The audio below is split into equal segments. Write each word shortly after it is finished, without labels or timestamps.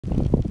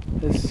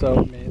This is so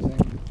amazing.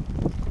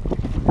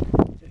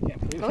 I can't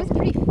believe It goes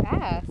pretty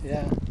fast.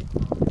 Yeah.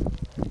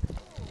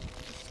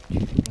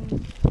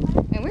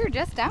 And we were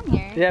just down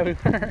here. Yeah, we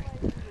were.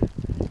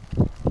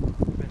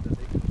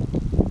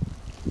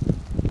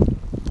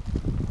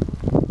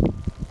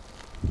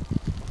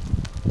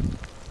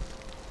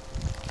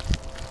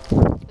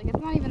 Like, it's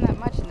not even that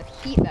much in the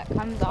heat that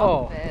comes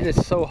off of it. It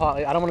is so hot.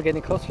 Like, I don't want to get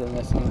any closer than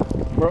this.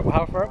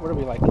 How far? What are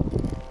we, like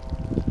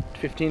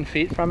 15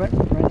 feet from it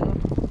right now?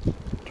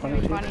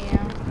 20 feet? 20,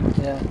 yeah.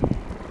 Yeah.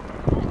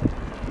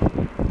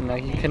 No,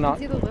 you cannot.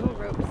 You can see the little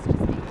ropes just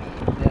being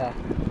made. Yeah.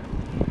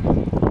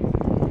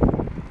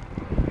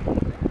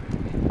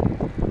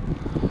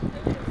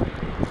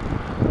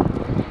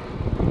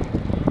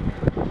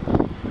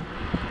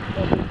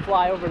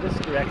 Fly over this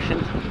direction.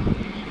 I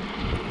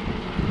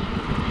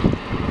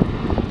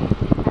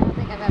don't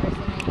think I've ever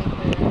seen anything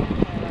cooler than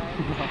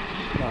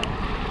No.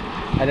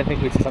 I didn't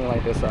think we'd see something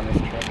like this on this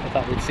trip. I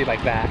thought we'd see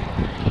like that.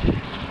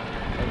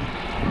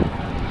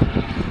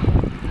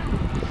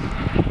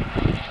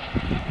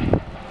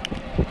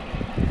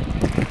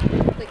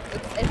 Like,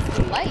 it's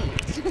light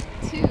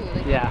too.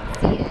 Like, Yeah. you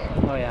can see it.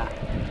 Oh yeah.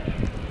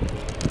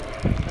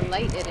 The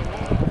light it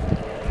emits.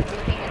 Like,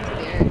 looking into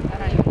the earth. I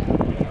don't even know.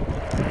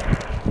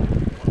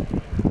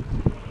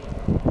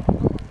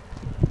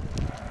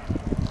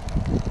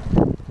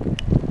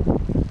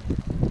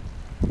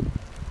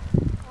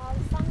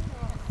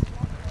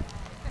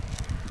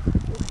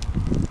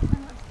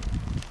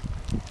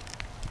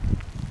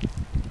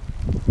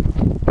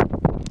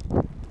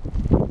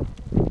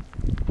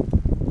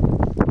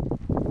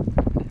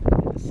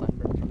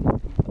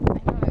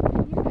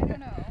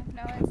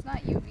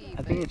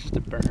 It's just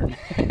a burn.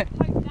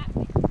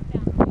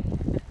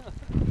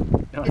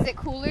 Is it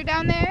cooler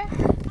down there?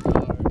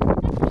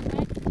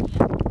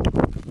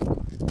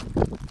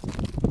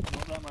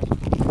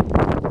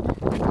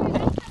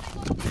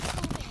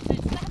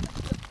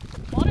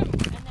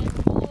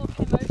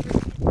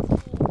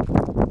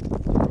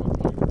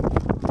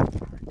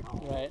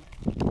 Right.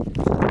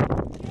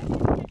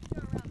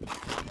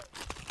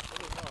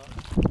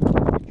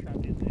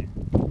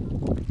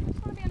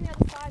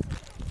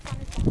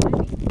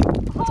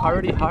 It's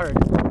already hard.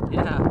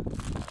 Yeah.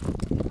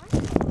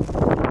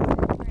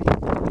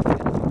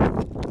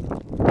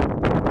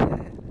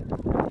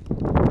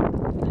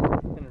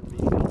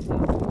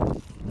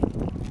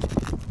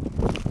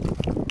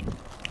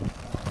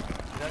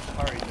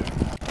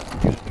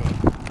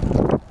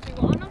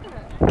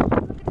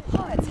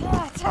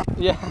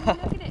 Yeah. Look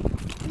at it.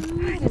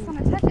 I just want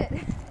to touch it.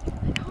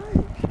 I can't.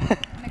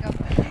 I'm gonna go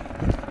for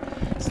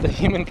it. It's the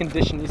human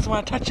condition. You just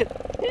want to touch it,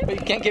 but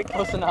you can't get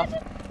close enough.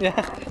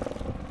 Yeah.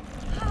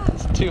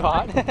 It's too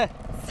hot. So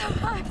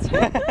hot.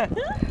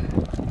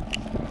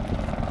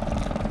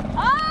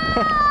 Oh!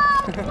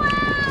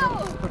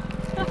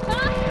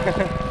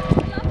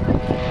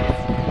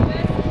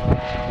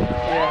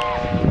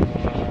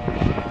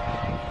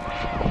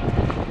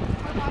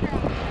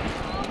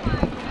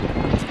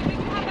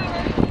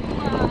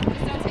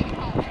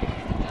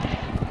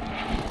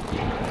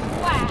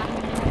 Wow!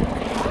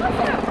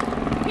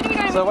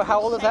 So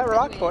how old is that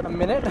rock for? A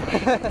minute?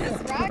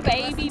 This rock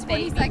baby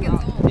 20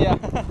 seconds old. Yeah.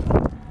 Look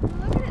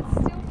at it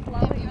still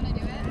floating. You want to do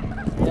it?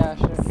 Yeah,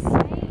 sure. It's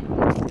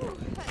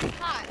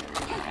hot.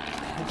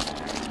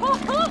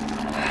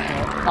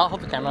 I'll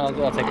hold the camera.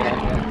 I'll take it off.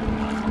 Yeah.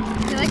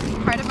 I feel like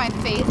part of my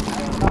face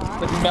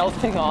is Like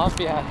melting off,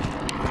 yeah.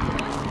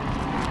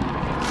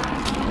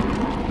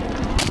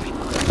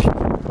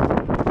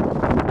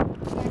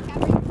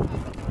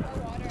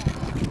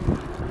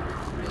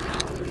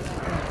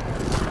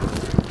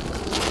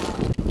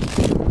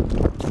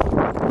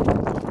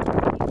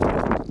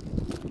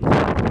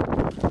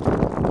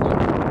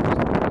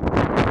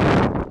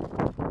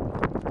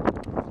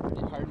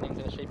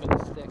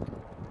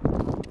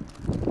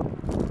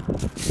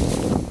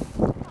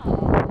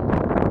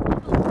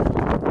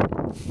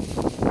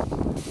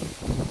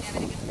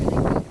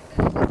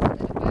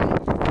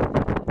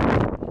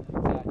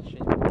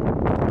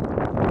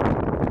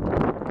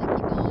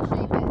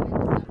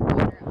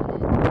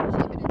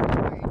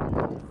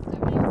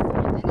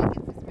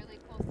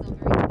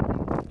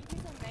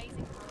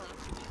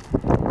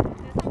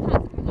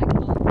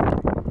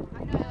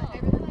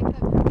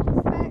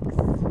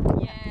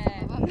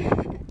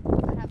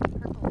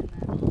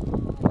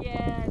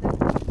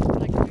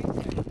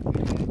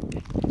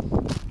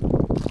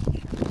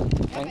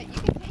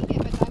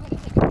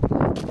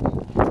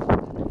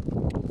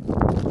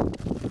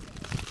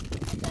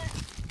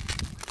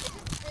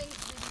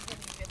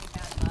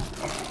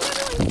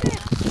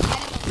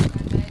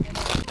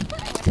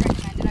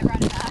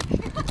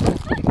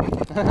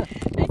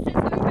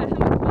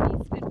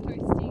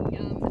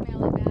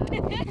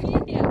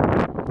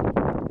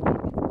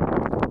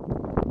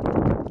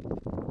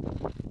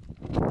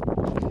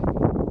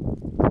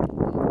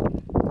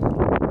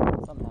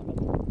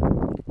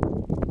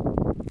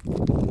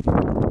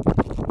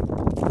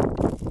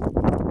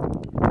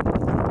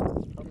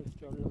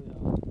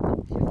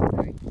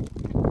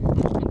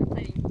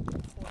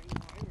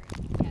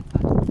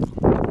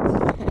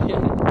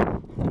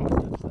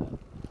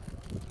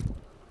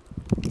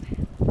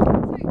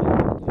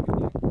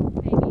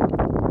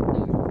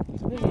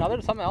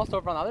 there's something else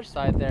over on the other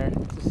side there.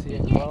 To see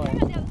it Yeah, glowing. it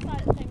came out the other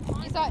side at the same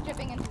time. You saw it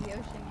dripping into the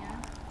ocean,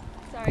 yeah?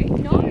 Sorry?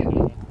 No.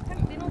 I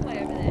haven't been all the way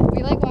over there.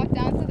 We like walked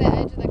down to the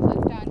edge of the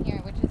cliff down here,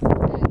 which is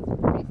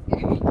pretty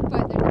scary. But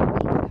there's a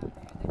beach down there.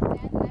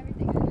 There's sand and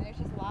everything, and there's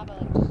just lava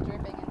like just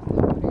dripping into the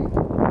water.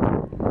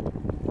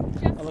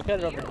 Just Oh, look at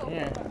it over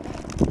here.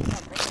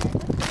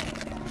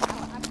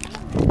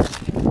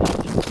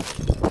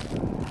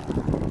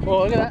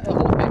 Whoa, look at that. The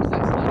whole thing's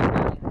like sliding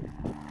down.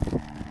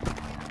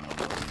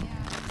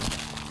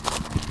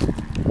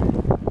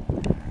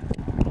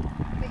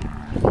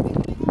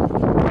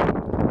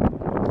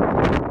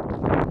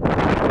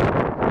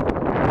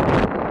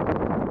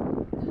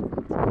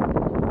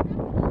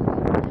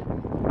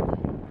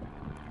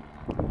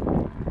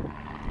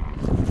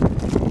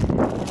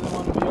 I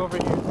want to be over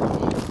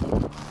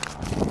here.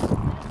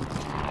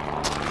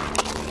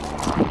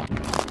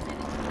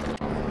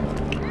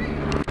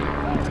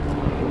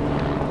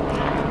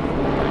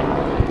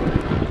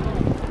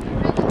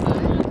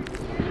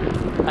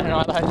 I don't know,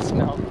 I thought I just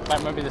smelled.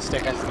 That might be the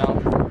stick I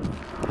smelled.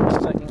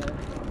 Just checking it.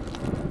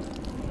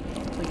 I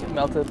think it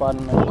melted the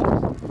bottom of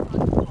my shoes.